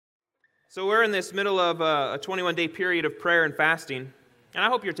So we're in this middle of a 21-day period of prayer and fasting, and I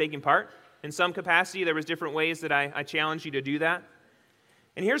hope you're taking part. In some capacity, there was different ways that I challenged you to do that.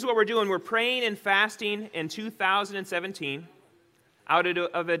 And here's what we're doing. We're praying and fasting in 2017 out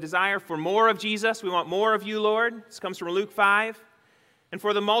of a desire for more of Jesus. We want more of you, Lord. This comes from Luke 5. And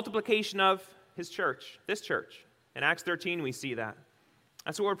for the multiplication of his church, this church. In Acts 13, we see that.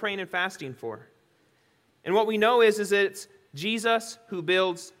 That's what we're praying and fasting for. And what we know is that it's Jesus who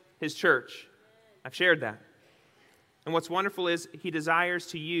builds his church. I've shared that. And what's wonderful is he desires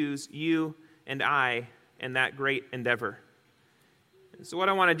to use you and I in that great endeavor. So what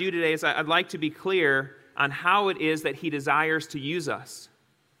I want to do today is I'd like to be clear on how it is that he desires to use us.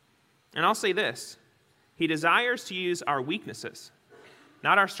 And I'll say this. He desires to use our weaknesses,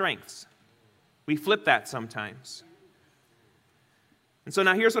 not our strengths. We flip that sometimes. And so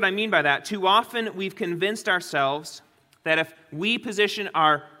now here's what I mean by that. Too often we've convinced ourselves that if we position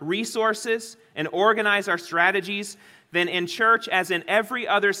our resources and organize our strategies, then in church, as in every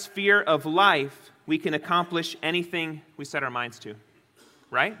other sphere of life, we can accomplish anything we set our minds to.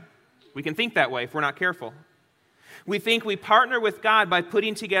 Right? We can think that way if we're not careful. We think we partner with God by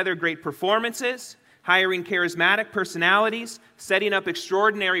putting together great performances, hiring charismatic personalities, setting up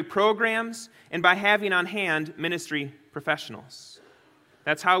extraordinary programs, and by having on hand ministry professionals.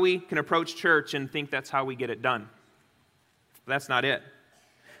 That's how we can approach church and think that's how we get it done. But that's not it.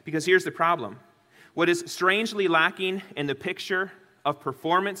 Because here's the problem. What is strangely lacking in the picture of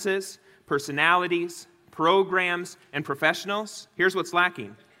performances, personalities, programs, and professionals, here's what's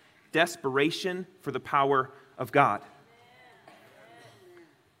lacking. Desperation for the power of God.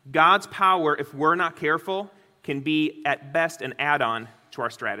 God's power, if we're not careful, can be at best an add-on to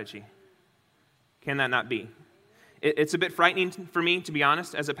our strategy. Can that not be? It's a bit frightening for me, to be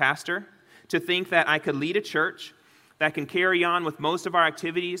honest, as a pastor, to think that I could lead a church that can carry on with most of our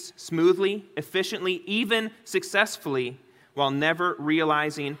activities smoothly, efficiently, even successfully, while never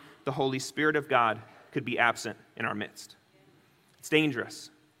realizing the Holy Spirit of God could be absent in our midst. It's dangerous.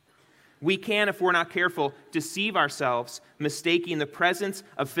 We can, if we're not careful, deceive ourselves, mistaking the presence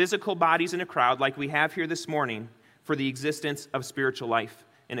of physical bodies in a crowd like we have here this morning for the existence of spiritual life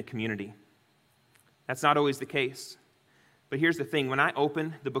in a community. That's not always the case. But here's the thing. When I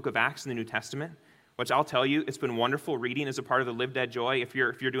open the book of Acts in the New Testament, which I'll tell you, it's been wonderful reading as a part of the Live Dead Joy. If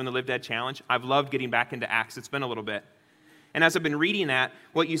you're doing the Live Dead Challenge, I've loved getting back into Acts. It's been a little bit. And as I've been reading that,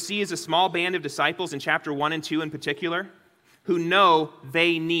 what you see is a small band of disciples in chapter 1 and 2 in particular who know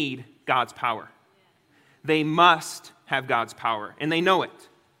they need God's power. They must have God's power, and they know it.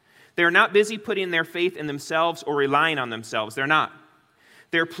 They're not busy putting their faith in themselves or relying on themselves. They're not.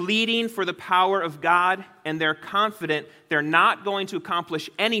 They're pleading for the power of God, and they're confident they're not going to accomplish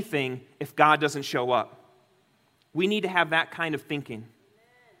anything if God doesn't show up. We need to have that kind of thinking.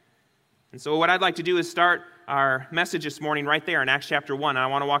 And so what I'd like to do is start our message this morning right there in Acts chapter 1. And I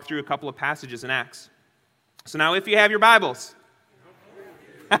want to walk through a couple of passages in Acts. So now if you have your Bibles,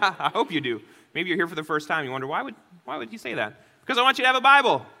 I hope you do. Maybe you're here for the first time. You wonder, why would you say that? Because I want you to have a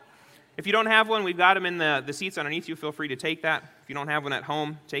Bible. If you don't have one, we've got them in the seats underneath you. Feel free to take that. If you don't have one at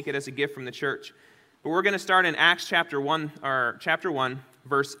home, take it as a gift from the church. But we're going to start in Acts chapter 1,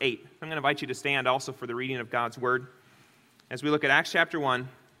 verse 8. I'm going to invite you to stand also for the reading of God's word as we look at Acts chapter 1,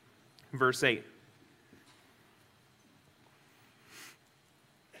 verse 8.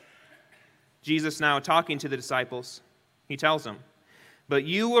 Jesus now talking to the disciples, he tells them, "But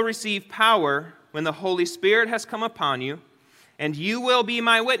you will receive power when the Holy Spirit has come upon you, and you will be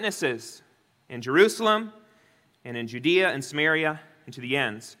my witnesses in Jerusalem and in Judea and Samaria and to the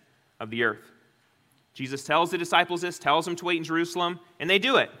ends of the earth." Jesus tells the disciples this, tells them to wait in Jerusalem, and they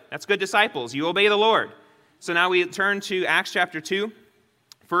do it. That's good disciples. You obey the Lord. So now we turn to Acts chapter 2,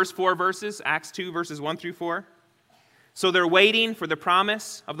 first 4 verses, Acts 2, verses 1 through 4. So they're waiting for the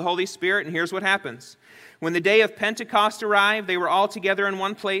promise of the Holy Spirit, and here's what happens. When the day of Pentecost arrived, they were all together in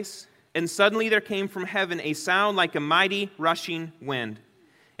one place, and suddenly there came from heaven a sound like a mighty rushing wind,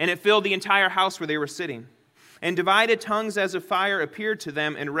 and it filled the entire house where they were sitting. And divided tongues as of fire appeared to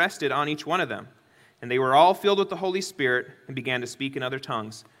them and rested on each one of them. And they were all filled with the Holy Spirit and began to speak in other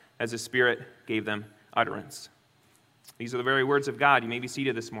tongues as the Spirit gave them utterance. These are the very words of God. You may be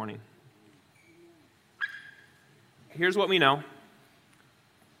seated this morning. Here's what we know.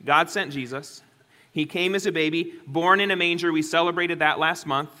 God sent Jesus. He came as a baby, born in a manger. We celebrated that last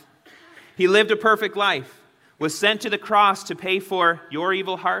month. He lived a perfect life, was sent to the cross to pay for your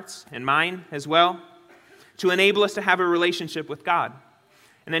evil hearts and mine as well, to enable us to have a relationship with God.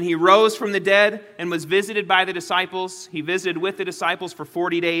 And then he rose from the dead and was visited by the disciples. He visited with the disciples for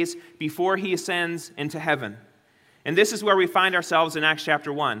 40 days before he ascends into heaven. And this is where we find ourselves in Acts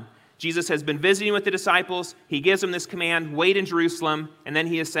chapter 1. Jesus has been visiting with the disciples. He gives them this command, wait in Jerusalem, and then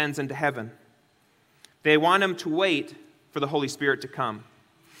he ascends into heaven. They want him to wait for the Holy Spirit to come.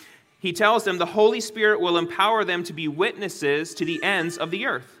 He tells them the Holy Spirit will empower them to be witnesses to the ends of the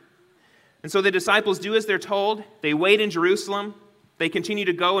earth. And so the disciples do as they're told. They wait in Jerusalem. They continue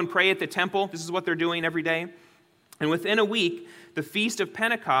to go and pray at the temple. This is what they're doing every day. And within a week, the Feast of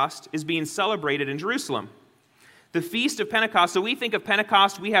Pentecost is being celebrated in Jerusalem. The Feast of Pentecost, so we think of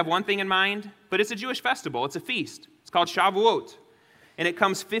Pentecost, we have one thing in mind, but it's a Jewish festival. It's a feast. It's called Shavuot. And it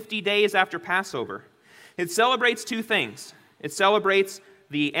comes 50 days after Passover. It celebrates two things. It celebrates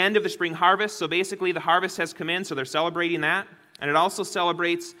the end of the spring harvest. So basically the harvest has come in, so they're celebrating that. And it also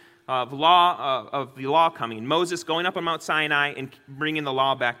celebrates the law coming. Moses going up on Mount Sinai and bringing the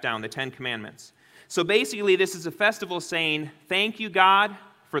law back down, the Ten Commandments. So basically this is a festival saying, thank you, God,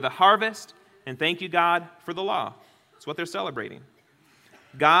 for the harvest, and thank you, God, for the law. That's what they're celebrating.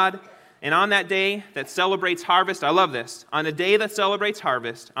 God, and on that day that celebrates harvest, I love this, on the day that celebrates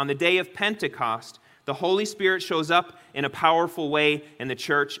harvest, on the day of Pentecost, the Holy Spirit shows up in a powerful way, and the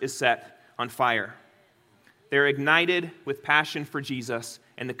church is set on fire. They're ignited with passion for Jesus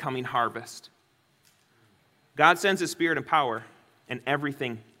and the coming harvest. God sends His Spirit and power, and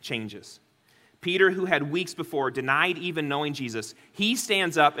everything changes. Peter, who had weeks before denied even knowing Jesus, he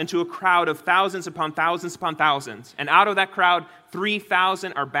stands up into a crowd of thousands upon thousands upon thousands, and out of that crowd,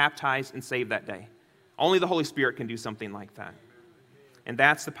 3,000 are baptized and saved that day. Only the Holy Spirit can do something like that. And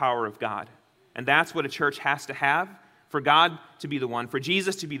that's the power of God. And that's what a church has to have, for God to be the one, for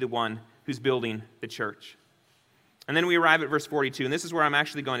Jesus to be the one who's building the church. And then we arrive at verse 42, and this is where I'm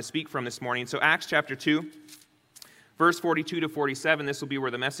actually going to speak from this morning. So Acts chapter 2, verse 42 to 47, this will be where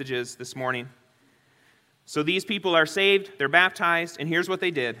the message is this morning. So these people are saved, they're baptized, and here's what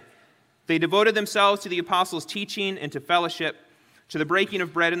they did. They devoted themselves to the apostles' teaching and to fellowship, to the breaking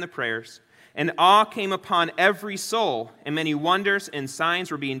of bread and the prayers. And awe came upon every soul, and many wonders and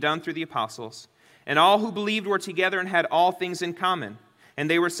signs were being done through the apostles. And all who believed were together and had all things in common. And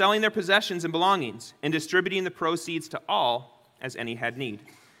they were selling their possessions and belongings, and distributing the proceeds to all as any had need.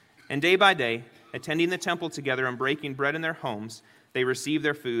 And day by day, attending the temple together and breaking bread in their homes, they received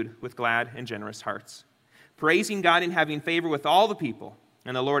their food with glad and generous hearts, praising God and having favor with all the people.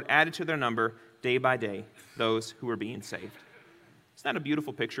 And the Lord added to their number day by day those who were being saved. Isn't that a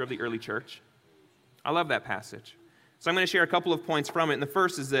beautiful picture of the early church? I love that passage. So I'm going to share a couple of points from it. And the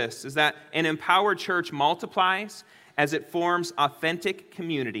first is this, is that an empowered church multiplies as it forms authentic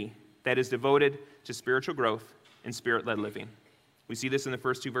community that is devoted to spiritual growth and spirit-led living. We see this in the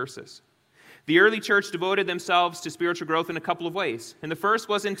first two verses. The early church devoted themselves to spiritual growth in a couple of ways. And the first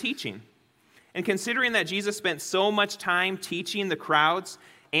was in teaching. And considering that Jesus spent so much time teaching the crowds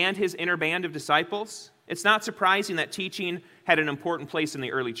and his inner band of disciples, it's not surprising that teaching had an important place in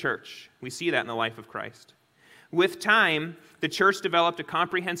the early church. We see that in the life of Christ. With time, the church developed a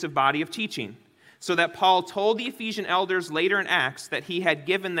comprehensive body of teaching, so that Paul told the Ephesian elders later in Acts that he had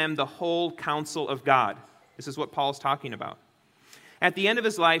given them the whole counsel of God. This is what Paul's talking about. At the end of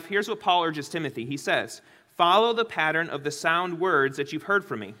his life, here's what Paul urges Timothy. He says, "Follow the pattern of the sound words that you've heard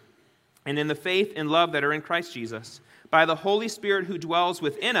from me, and in the faith and love that are in Christ Jesus. By the Holy Spirit who dwells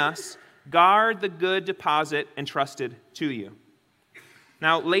within us, guard the good deposit entrusted to you."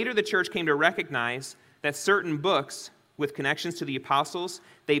 Now, later the church came to recognize that certain books with connections to the apostles,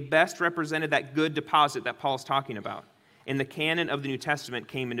 they best represented that good deposit that Paul's talking about. And the canon of the New Testament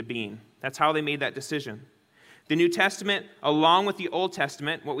came into being. That's how they made that decision. The New Testament, along with the Old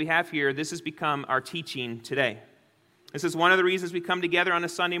Testament, what we have here, this has become our teaching today. This is one of the reasons we come together on a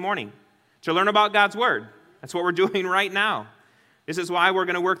Sunday morning, to learn about God's Word. That's what we're doing right now. This is why we're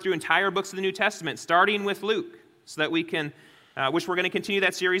going to work through entire books of the New Testament, starting with Luke, so that we can, which we're going to continue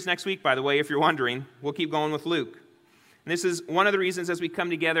that series next week, by the way, if you're wondering. We'll keep going with Luke. And this is one of the reasons as we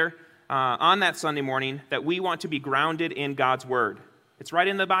come together on that Sunday morning that we want to be grounded in God's Word. It's right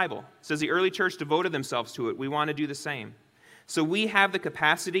in the Bible. It says the early church devoted themselves to it. We want to do the same. So we have the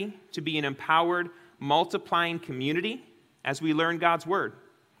capacity to be an empowered, multiplying community as we learn God's Word.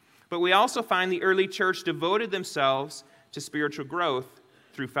 But we also find the early church devoted themselves to spiritual growth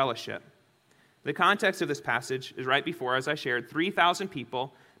through fellowship. The context of this passage is right before, as I shared, 3,000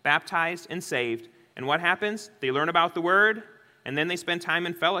 people baptized and saved. And what happens? They learn about the Word, and then they spend time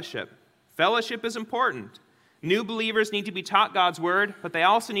in fellowship. Fellowship is important. New believers need to be taught God's Word, but they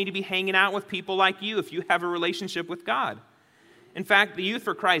also need to be hanging out with people like you if you have a relationship with God. In fact, the Youth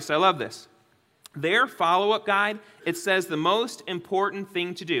for Christ, I love this. Their follow-up guide, it says the most important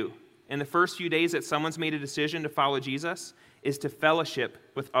thing to do in the first few days that someone's made a decision to follow Jesus is to fellowship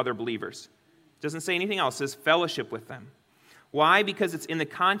with other believers. It doesn't say anything else. It says fellowship with them. Why? Because it's in the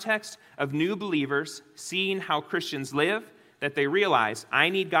context of new believers seeing how Christians live that they realize, I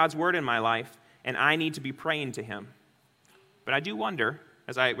need God's word in my life, and I need to be praying to him. But I do wonder,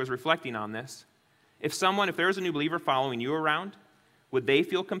 as I was reflecting on this, if there's a new believer following you around, would they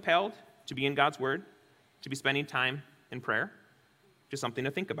feel compelled to be in God's word, to be spending time in prayer? Just something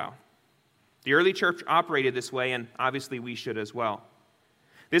to think about. The early church operated this way, and obviously we should as well.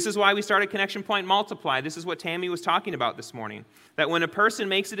 This is why we started Connection Point Multiply. This is what Tammy was talking about this morning. That when a person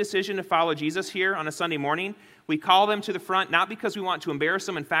makes a decision to follow Jesus here on a Sunday morning, we call them to the front, not because we want to embarrass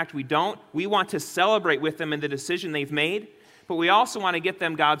them. In fact, we don't. We want to celebrate with them in the decision they've made. But we also want to get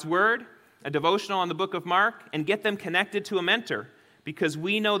them God's word, a devotional on the book of Mark, and get them connected to a mentor, because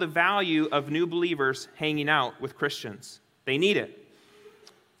we know the value of new believers hanging out with Christians. They need it.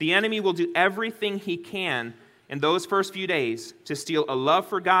 The enemy will do everything he can in those first few days to steal a love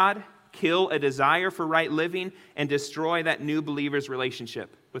for God, kill a desire for right living, and destroy that new believer's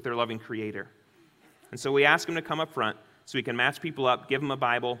relationship with their loving Creator. And so we ask them to come up front so we can match people up, give them a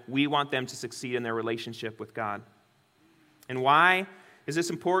Bible. We want them to succeed in their relationship with God. And why is this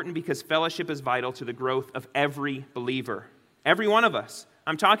important? Because fellowship is vital to the growth of every believer. Every one of us.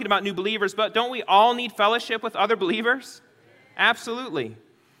 I'm talking about new believers, but don't we all need fellowship with other believers? Absolutely.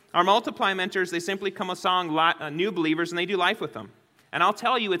 Our Multiply mentors, they simply come along new believers and they do life with them. And I'll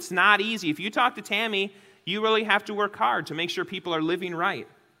tell you, it's not easy. If you talk to Tammy, you really have to work hard to make sure people are living right.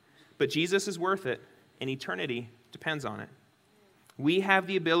 But Jesus is worth it, and eternity depends on it. We have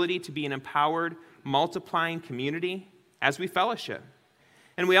the ability to be an empowered, multiplying community as we fellowship.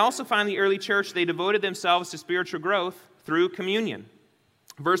 And we also find the early church, they devoted themselves to spiritual growth through communion.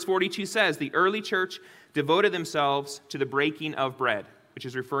 Verse 42 says, the early church devoted themselves to the breaking of bread, which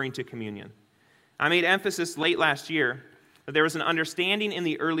is referring to communion. I made emphasis late last year that there was an understanding in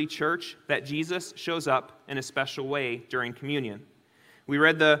the early church that Jesus shows up in a special way during communion. We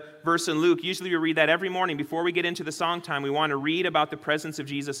read the verse in Luke. Usually we read that every morning. Before we get into the song time, we want to read about the presence of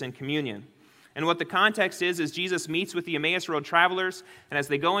Jesus in communion. And what the context is Jesus meets with the Emmaus Road travelers, and as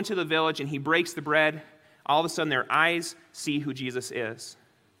they go into the village and he breaks the bread, all of a sudden their eyes see who Jesus is.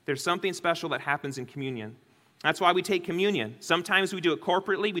 There's something special that happens in communion. That's why we take communion. Sometimes we do it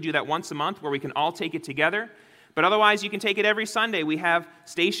corporately. We do that once a month where we can all take it together. But otherwise, you can take it every Sunday. We have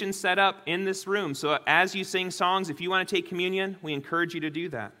stations set up in this room. So as you sing songs, if you want to take communion, we encourage you to do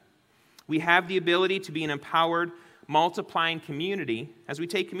that. We have the ability to be an empowered, multiplying community as we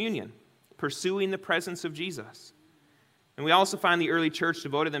take communion, pursuing the presence of Jesus. And we also find the early church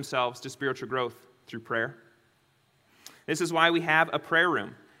devoted themselves to spiritual growth through prayer. This is why we have a prayer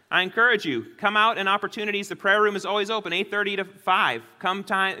room. I encourage you, come out in opportunities. The prayer room is always open, 8:30 to 5.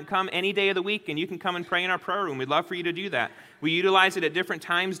 Come any day of the week, and you can come and pray in our prayer room. We'd love for you to do that. We utilize it at different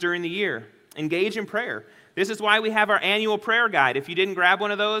times during the year. Engage in prayer. This is why we have our annual prayer guide. If you didn't grab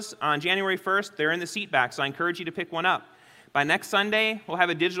one of those on January 1st, they're in the seat back, so I encourage you to pick one up. By next Sunday, we'll have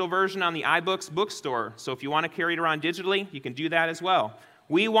a digital version on the iBooks bookstore, so if you want to carry it around digitally, you can do that as well.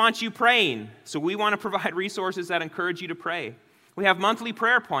 We want you praying, so we want to provide resources that encourage you to pray. We have monthly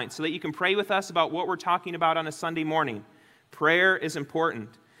prayer points so that you can pray with us about what we're talking about on a Sunday morning. Prayer is important.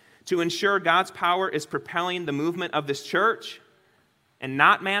 To ensure God's power is propelling the movement of this church and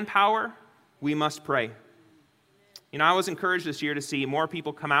not manpower, we must pray. You know, I was encouraged this year to see more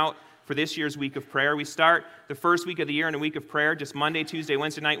people come out for this year's week of prayer. We start the first week of the year in a week of prayer, just Monday, Tuesday,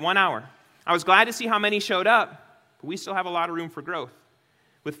 Wednesday night, 1 hour. I was glad to see how many showed up, but we still have a lot of room for growth.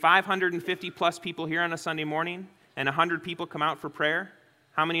 With 550 plus people here on a Sunday morning, and 100 people come out for prayer,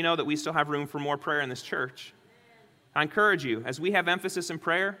 how many know that we still have room for more prayer in this church? I encourage you, as we have emphasis in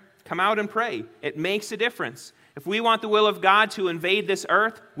prayer, come out and pray. It makes a difference. If we want the will of God to invade this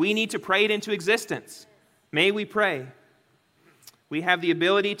earth, we need to pray it into existence. May we pray. We have the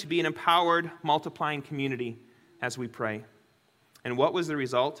ability to be an empowered, multiplying community as we pray. And what was the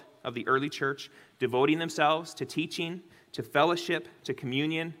result of the early church devoting themselves to teaching, to fellowship, to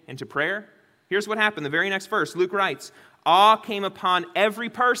communion, and to prayer? Here's what happened. The very next verse, Luke writes, awe came upon every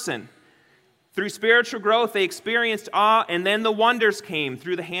person. Through spiritual growth, they experienced awe, and then the wonders came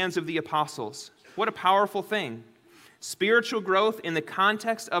through the hands of the apostles. What a powerful thing. Spiritual growth in the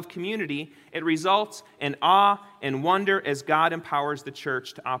context of community, it results in awe and wonder as God empowers the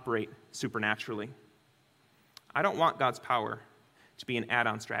church to operate supernaturally. I don't want God's power to be an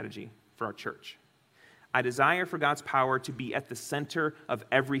add-on strategy for our church. I desire for God's power to be at the center of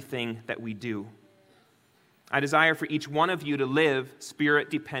everything that we do. I desire for each one of you to live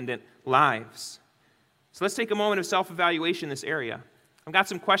Spirit-dependent lives. So let's take a moment of self-evaluation in this area. I've got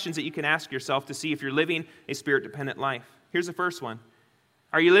some questions that you can ask yourself to see if you're living a Spirit-dependent life. Here's the first one.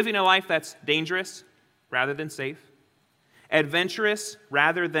 Are you living a life that's dangerous rather than safe? adventurous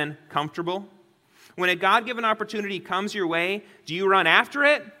rather than comfortable? When a God-given opportunity comes your way, do you run after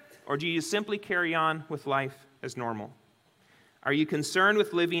it, or do you simply carry on with life as normal? Are you concerned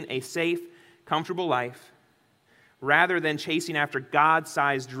with living a safe, comfortable life rather than chasing after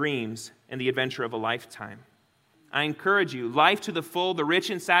God-sized dreams and the adventure of a lifetime? I encourage you, life to the full, the rich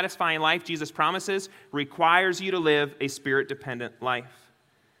and satisfying life Jesus promises, requires you to live a Spirit-dependent life.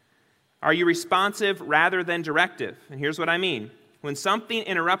 Are you responsive rather than directive? And here's what I mean. When something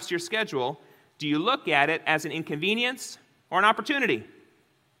interrupts your schedule, do you look at it as an inconvenience or an opportunity?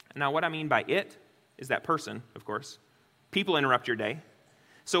 Now, what I mean by it is that person, of course. People interrupt your day.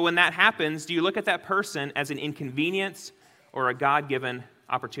 So when that happens, do you look at that person as an inconvenience or a God-given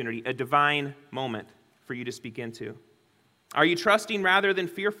opportunity, a divine moment for you to speak into? Are you trusting rather than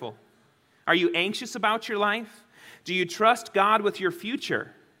fearful? Are you anxious about your life? Do you trust God with your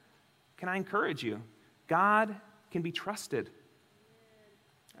future? Can I encourage you? God can be trusted.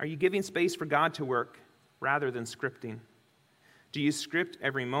 Are you giving space for God to work rather than scripting? Do you script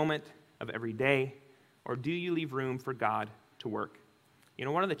every moment of every day, or do you leave room for God to work? You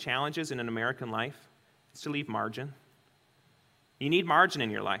know, one of the challenges in an American life is to leave margin. You need margin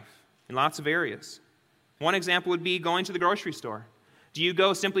in your life in lots of areas. One example would be going to the grocery store. Do you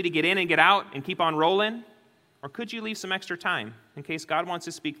go simply to get in and get out and keep on rolling? Or could you leave some extra time in case God wants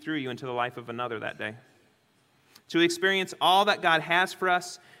to speak through you into the life of another that day? To experience all that God has for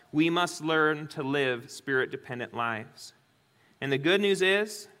us, we must learn to live Spirit-dependent lives. And the good news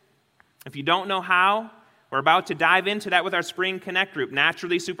is, if you don't know how, we're about to dive into that with our Spring Connect group,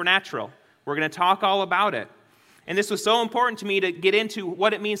 Naturally Supernatural. We're going to talk all about it. And this was so important to me to get into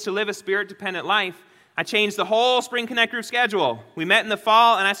what it means to live a Spirit-dependent life. I changed the whole Spring Connect group schedule. We met in the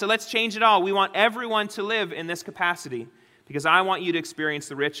fall, and I said, let's change it all. We want everyone to live in this capacity because I want you to experience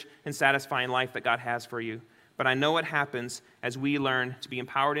the rich and satisfying life that God has for you. But I know what happens as we learn to be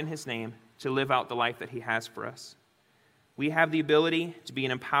empowered in His name to live out the life that He has for us. We have the ability to be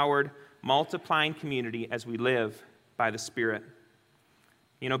an empowered, multiplying community as we live by the Spirit.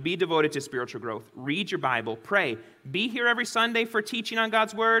 You know, be devoted to spiritual growth. Read your Bible. Pray. Be here every Sunday for teaching on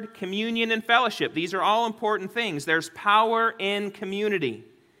God's Word, communion, and fellowship. These are all important things. There's power in community.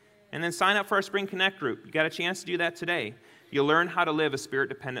 And then sign up for our Spring Connect group. You got a chance to do that today. You'll learn how to live a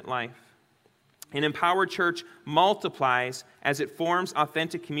Spirit-dependent life. An empowered church multiplies as it forms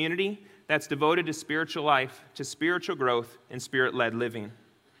authentic community that's devoted to spiritual life, to spiritual growth, and Spirit-led living.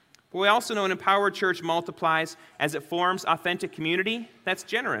 But we also know an empowered church multiplies as it forms authentic community that's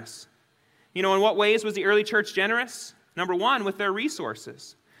generous. You know, in what ways was the early church generous? Number one, with their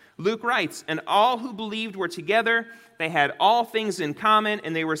resources. Luke writes, "And all who believed were together, they had all things in common,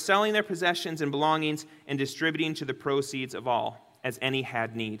 and they were selling their possessions and belongings and distributing to the proceeds of all, as any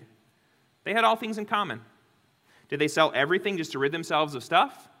had need." They had all things in common. Did they sell everything just to rid themselves of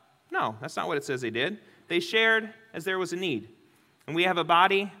stuff? No, that's not what it says they did. They shared as there was a need. And we have a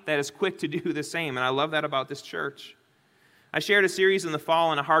body that is quick to do the same, and I love that about this church. I shared a series in the fall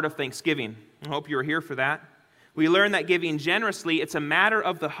on a heart of thanksgiving. I hope you were here for that. We learned that giving generously, it's a matter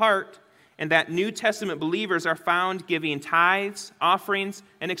of the heart, and that New Testament believers are found giving tithes, offerings,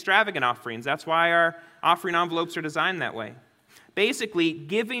 and extravagant offerings. That's why our offering envelopes are designed that way. Basically,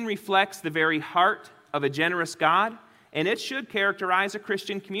 giving reflects the very heart of a generous God, and it should characterize a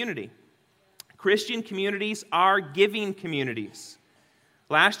Christian community. Christian communities are giving communities.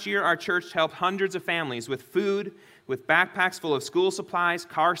 Last year, our church helped hundreds of families with food, with backpacks full of school supplies,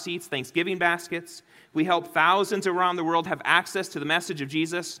 car seats, Thanksgiving baskets. We helped thousands around the world have access to the message of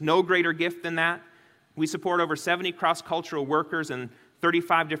Jesus. No greater gift than that. We support over 70 cross-cultural workers in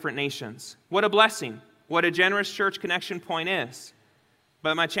 35 different nations. What a blessing. What a generous church connection point is.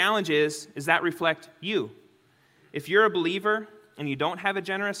 But my challenge is, does that reflect you? If you're a believer and you don't have a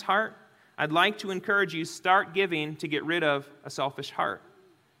generous heart, I'd like to encourage you, start giving to get rid of a selfish heart.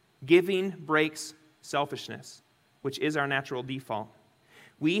 Giving breaks selfishness, which is our natural default.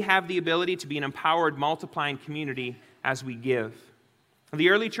 We have the ability to be an empowered, multiplying community as we give. The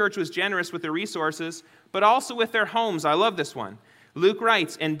early church was generous with their resources, but also with their homes. I love this one. Luke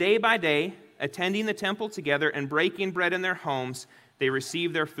writes, "And day by day, attending the temple together and breaking bread in their homes, they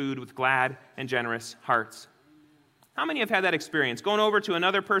received their food with glad and generous hearts." How many have had that experience? Going over to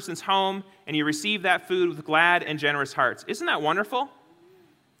another person's home and you receive that food with glad and generous hearts. Isn't that wonderful?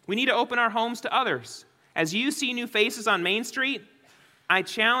 We need to open our homes to others. As you see new faces on Main Street, I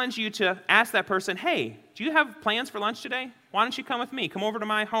challenge you to ask that person, "Hey, do you have plans for lunch today? Why don't you come with me? Come over to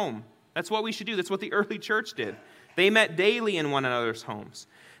my home." That's what we should do. That's what the early church did. They met daily in one another's homes.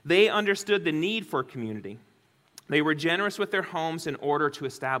 They understood the need for community. They were generous with their homes in order to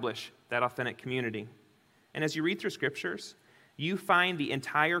establish that authentic community. And as you read through scriptures, you find the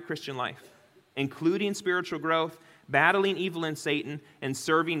entire Christian life, including spiritual growth, battling evil and Satan, and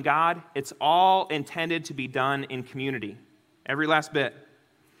serving God. It's all intended to be done in community. Every last bit.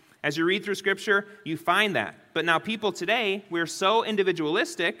 As you read through Scripture, you find that. But now people today, we're so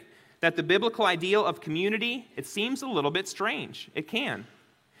individualistic that the biblical ideal of community, it seems a little bit strange. It can.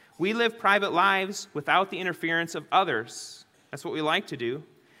 We live private lives without the interference of others. That's what we like to do.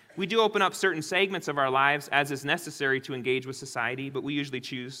 We do open up certain segments of our lives as is necessary to engage with society, but we usually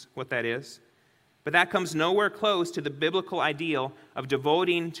choose what that is. But that comes nowhere close to the biblical ideal of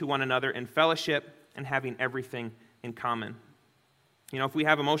devoting to one another in fellowship and having everything in common. If we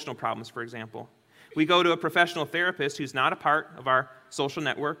have emotional problems, for example, we go to a professional therapist who's not a part of our social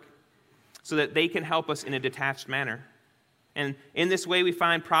network so that they can help us in a detached manner. And in this way, we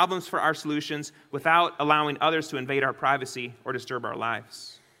find problems for our solutions without allowing others to invade our privacy or disturb our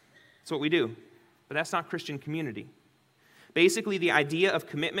lives. That's what we do. But that's not Christian community. Basically, the idea of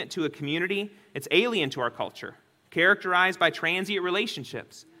commitment to a community, it's alien to our culture, characterized by transient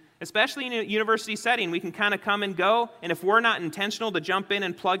relationships. Especially in a university setting, we can kind of come and go, and if we're not intentional to jump in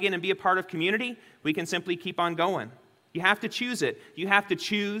and plug in and be a part of community, we can simply keep on going. You have to choose it. You have to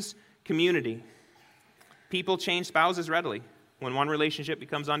choose community. People change spouses readily when one relationship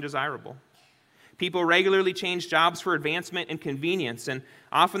becomes undesirable. People regularly change jobs for advancement and convenience, and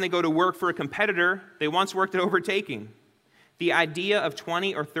often they go to work for a competitor they once worked at overtaking. The idea of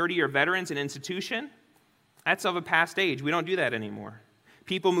 20 or 30-year veterans in an institution, that's of a past age. We don't do that anymore.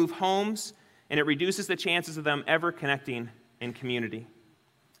 People move homes, and it reduces the chances of them ever connecting in community.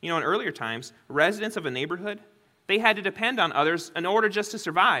 In earlier times, residents of a neighborhood, they had to depend on others in order just to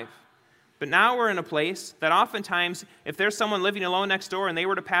survive. But now we're in a place that oftentimes, if there's someone living alone next door and they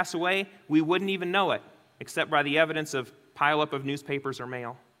were to pass away, we wouldn't even know it, except by the evidence of pileup of newspapers or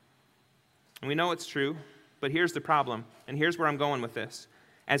mail. And we know it's true, but here's the problem, and here's where I'm going with this.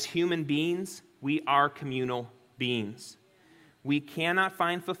 As human beings, we are communal beings. We cannot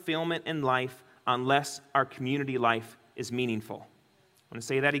find fulfillment in life unless our community life is meaningful. I want to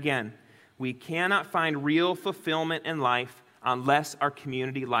say that again. We cannot find real fulfillment in life unless our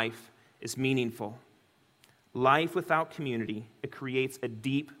community life is meaningful. Life without community, it creates a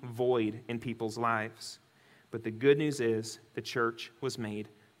deep void in people's lives. But the good news is the church was made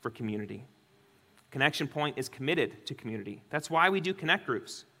for community. Connection Point is committed to community. That's why we do connect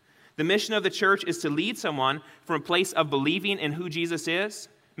groups. The mission of the church is to lead someone from a place of believing in who Jesus is.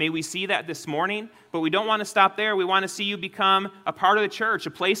 May we see that this morning, but we don't want to stop there. We want to see you become a part of the church,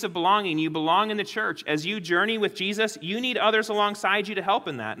 a place of belonging. You belong in the church. As you journey with Jesus, you need others alongside you to help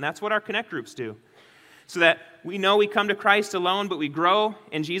in that, and that's what our connect groups do. So that we know we come to Christ alone, but we grow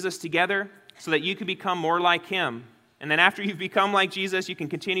in Jesus together so that you can become more like Him. And then after you've become like Jesus, you can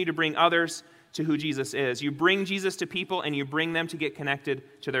continue to bring others to who Jesus is. You bring Jesus to people and you bring them to get connected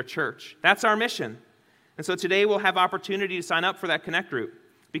to their church. That's our mission. And so today we'll have opportunity to sign up for that connect group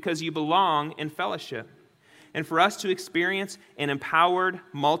because you belong in fellowship. And for us to experience an empowered,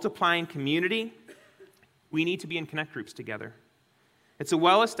 multiplying community, we need to be in connect groups together. It's a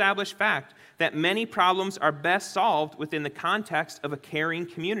well-established fact that many problems are best solved within the context of a caring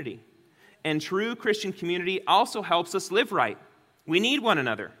community. And true Christian community also helps us live right. We need one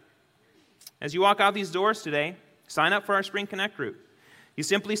another. As you walk out these doors today, sign up for our Spring Connect group. You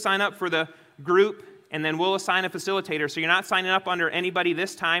simply sign up for the group, and then we'll assign a facilitator. So you're not signing up under anybody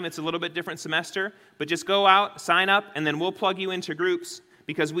this time. It's a little bit different semester. But just go out, sign up, and then we'll plug you into groups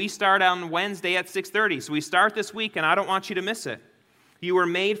because we start on Wednesday at 6:30. So we start this week, and I don't want you to miss it. You were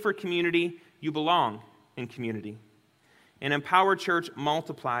made for community. You belong in community. An empowered church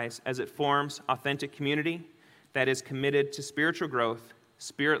multiplies as it forms authentic community that is committed to spiritual growth,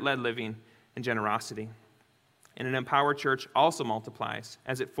 spirit-led living, and generosity. And an empowered church also multiplies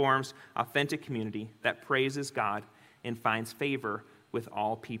as it forms authentic community that praises God and finds favor with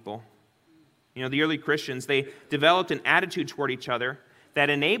all people. The early Christians, they developed an attitude toward each other that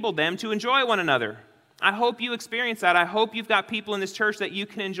enabled them to enjoy one another. I hope you experience that. I hope you've got people in this church that you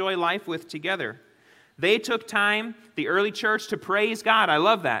can enjoy life with together. They took time, the early church, to praise God. I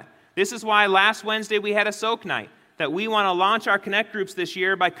love that. This is why last Wednesday we had a soak night, that we want to launch our connect groups this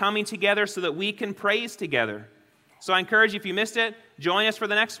year by coming together so that we can praise together. So I encourage you, if you missed it, join us for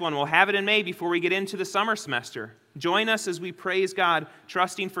the next one. We'll have it in May before we get into the summer semester. Join us as we praise God,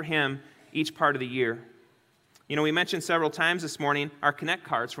 trusting for Him each part of the year. We mentioned several times this morning our connect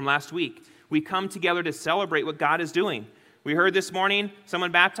cards from last week. We come together to celebrate what God is doing. We heard this morning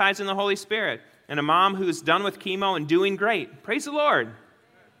someone baptized in the Holy Spirit and a mom who's done with chemo and doing great. Praise the Lord.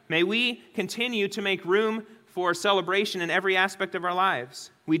 May we continue to make room for celebration in every aspect of our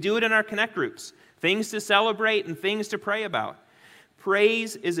lives. We do it in our connect groups, things to celebrate and things to pray about.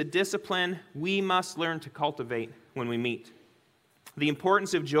 Praise is a discipline we must learn to cultivate when we meet. The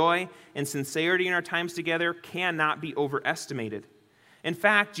importance of joy and sincerity in our times together cannot be overestimated. In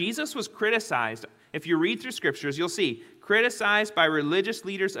fact, Jesus was criticized. If you read through scriptures, you'll see, criticized by religious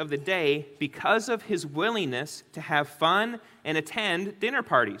leaders of the day because of his willingness to have fun and attend dinner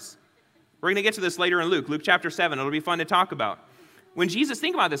parties. We're going to get to this later in Luke chapter 7. It'll be fun to talk about.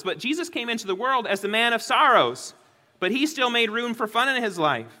 Think about this, but Jesus came into the world as the man of sorrows, but he still made room for fun in his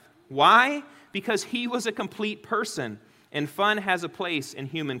life. Why? Because he was a complete person, and fun has a place in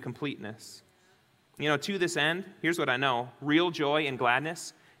human completeness. To this end, here's what I know. Real joy and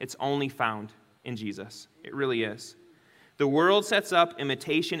gladness, it's only found in Jesus. It really is. The world sets up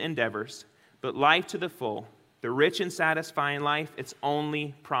imitation endeavors, but life to the full, the rich and satisfying life, it's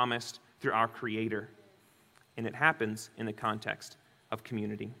only promised through our Creator. And it happens in the context of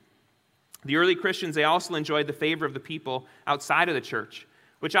community. The early Christians, they also enjoyed the favor of the people outside of the church,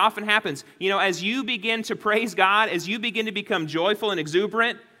 which often happens. As you begin to praise God, as you begin to become joyful and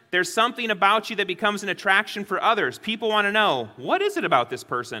exuberant, there's something about you that becomes an attraction for others. People want to know, what is it about this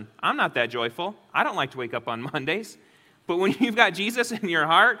person? I'm not that joyful. I don't like to wake up on Mondays. But when you've got Jesus in your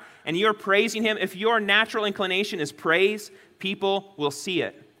heart and you're praising him, if your natural inclination is praise, people will see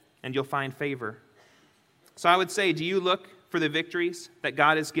it and you'll find favor. So I would say, do you look for the victories that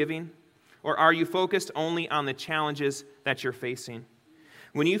God is giving? Or are you focused only on the challenges that you're facing?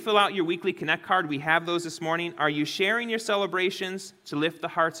 When you fill out your weekly Connect card, we have those this morning. Are you sharing your celebrations to lift the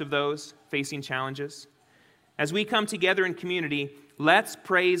hearts of those facing challenges? As we come together in community, let's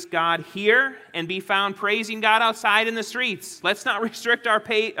praise God here and be found praising God outside in the streets. Let's not restrict our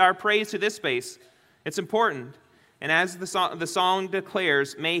praise to this space. It's important. And as the song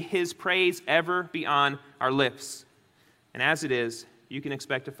declares, may his praise ever be on our lips. And as it is, you can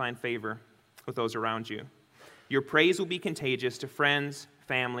expect to find favor with those around you. Your praise will be contagious to friends,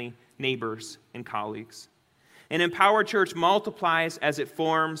 family, neighbors, and colleagues. An empowered church multiplies as it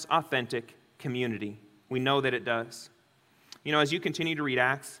forms authentic community. We know that it does. As you continue to read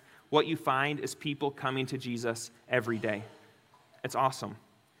Acts, what you find is people coming to Jesus every day. It's awesome.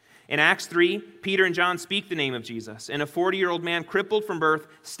 In Acts 3, Peter and John speak the name of Jesus, and a 40-year-old man crippled from birth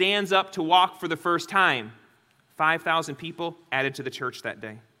stands up to walk for the first time. 5,000 people added to the church that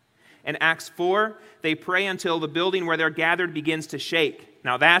day. In Acts 4, they pray until the building where they're gathered begins to shake.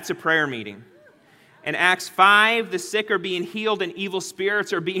 Now that's a prayer meeting. In Acts 5, the sick are being healed and evil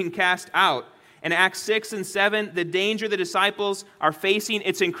spirits are being cast out. In Acts 6 and 7, the danger the disciples are facing,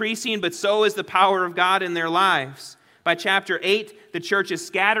 it's increasing, but so is the power of God in their lives. By chapter 8, the church is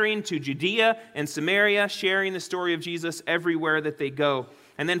scattering to Judea and Samaria, sharing the story of Jesus everywhere that they go.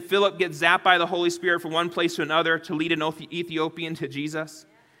 And then Philip gets zapped by the Holy Spirit from one place to another to lead an Ethiopian to Jesus.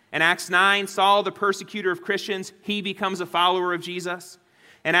 In Acts 9, Saul, the persecutor of Christians, he becomes a follower of Jesus.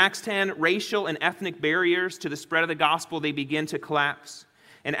 In Acts 10, racial and ethnic barriers to the spread of the gospel, they begin to collapse.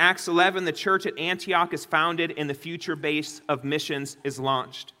 In Acts 11, the church at Antioch is founded and the future base of missions is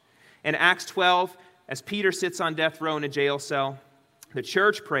launched. In Acts 12, as Peter sits on death row in a jail cell, the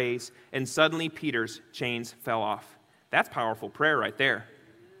church prays and suddenly Peter's chains fell off. That's powerful prayer right there.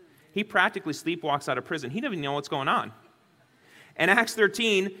 He practically sleepwalks out of prison. He doesn't even know what's going on. And Acts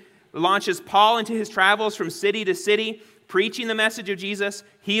 13 launches Paul into his travels from city to city, preaching the message of Jesus,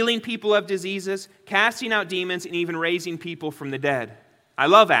 healing people of diseases, casting out demons, and even raising people from the dead. I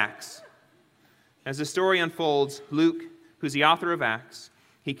love Acts. As the story unfolds, Luke, who's the author of Acts,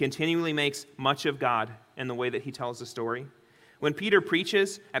 he continually makes much of God in the way that he tells the story. When Peter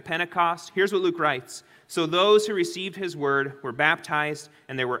preaches at Pentecost, here's what Luke writes. So those who received his word were baptized,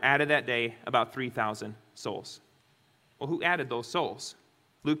 and there were added that day about 3,000 souls. Well, who added those souls?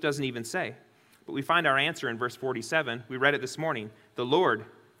 Luke doesn't even say. But we find our answer in verse 47. We read it this morning. The Lord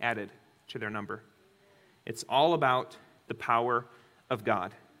added to their number. It's all about the power of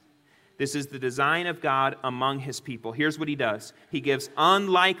God. This is the design of God among his people. Here's what he does. He gives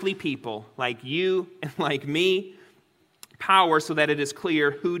unlikely people like you and like me power so that it is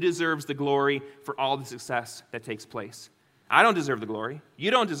clear who deserves the glory for all the success that takes place. I don't deserve the glory. You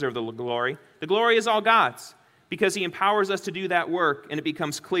don't deserve the glory. The glory is all God's because he empowers us to do that work, and it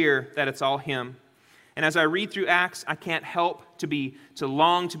becomes clear that it's all him. And as I read through Acts, I can't help to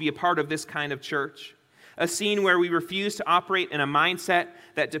long to be a part of this kind of church. A scene where we refuse to operate in a mindset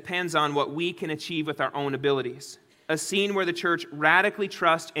that depends on what we can achieve with our own abilities. A scene where the church radically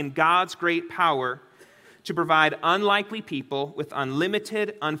trusts in God's great power to provide unlikely people with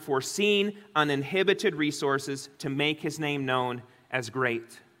unlimited, unforeseen, uninhibited resources to make his name known as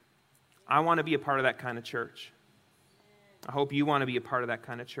great. I want to be a part of that kind of church. I hope you want to be a part of that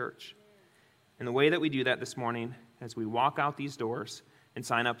kind of church. And the way that we do that this morning as we walk out these doors and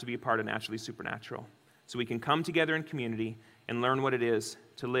sign up to be a part of Naturally Supernatural, so we can come together in community and learn what it is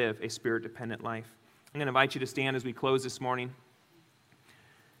to live a Spirit-dependent life. I'm going to invite you to stand as we close this morning.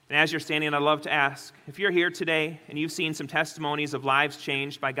 And as you're standing, I'd love to ask, if you're here today and you've seen some testimonies of lives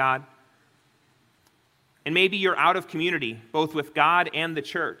changed by God, and maybe you're out of community, both with God and the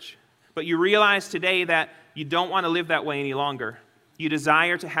church, but you realize today that you don't want to live that way any longer. You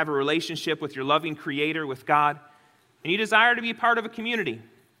desire to have a relationship with your loving Creator, with God, and you desire to be part of a community.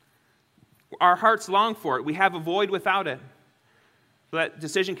 Our hearts long for it. We have a void without it. So that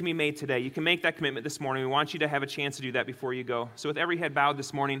decision can be made today. You can make that commitment this morning. We want you to have a chance to do that before you go. So with every head bowed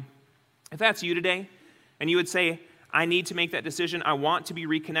this morning, if that's you today, and you would say, I need to make that decision. I want to be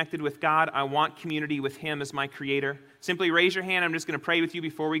reconnected with God. I want community with Him as my Creator. Simply raise your hand. I'm just going to pray with you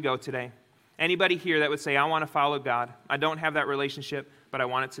before we go today. Anybody here that would say, I want to follow God. I don't have that relationship, but I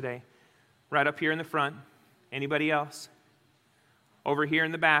want it today. Right up here in the front. Anybody else? Over here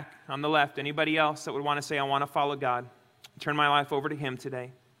in the back, on the left. Anybody else that would want to say, I want to follow God? Turn my life over to Him today.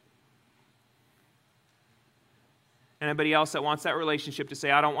 Anybody else that wants that relationship to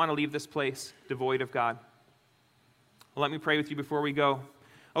say, I don't want to leave this place devoid of God? Well, let me pray with you before we go.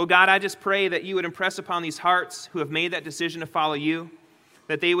 Oh God, I just pray that you would impress upon these hearts who have made that decision to follow you,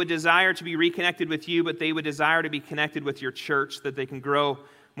 that they would desire to be reconnected with you, but they would desire to be connected with your church, that they can grow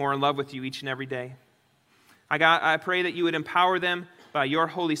more in love with you each and every day. I pray that you would empower them by your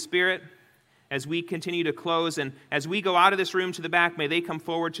Holy Spirit as we continue to close, and as we go out of this room to the back, may they come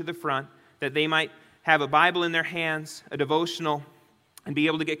forward to the front, that they might have a Bible in their hands, a devotional, and be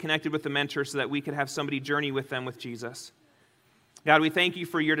able to get connected with the mentor so that we could have somebody journey with them with Jesus. God, we thank you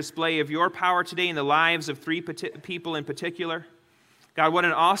for your display of your power today in the lives of three people in particular. God, what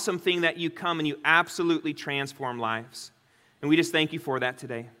an awesome thing that you come and you absolutely transform lives. And we just thank you for that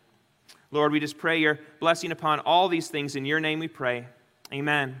today. Lord, we just pray your blessing upon all these things. In your name we pray.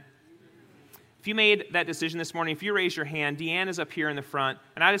 Amen. If you made that decision this morning, if you raise your hand, Deanne is up here in the front.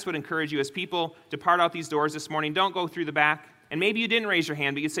 And I just would encourage you, as people depart out these doors this morning, don't go through the back. And maybe you didn't raise your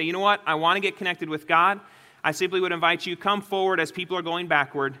hand, but you say, you know what, I want to get connected with God. I simply would invite you, come forward as people are going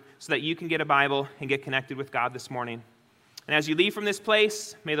backward so that you can get a Bible and get connected with God this morning. And as you leave from this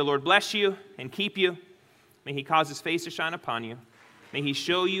place, may the Lord bless you and keep you. May He cause His face to shine upon you. May He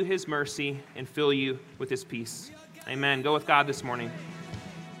show you His mercy and fill you with His peace. Amen. Go with God this morning.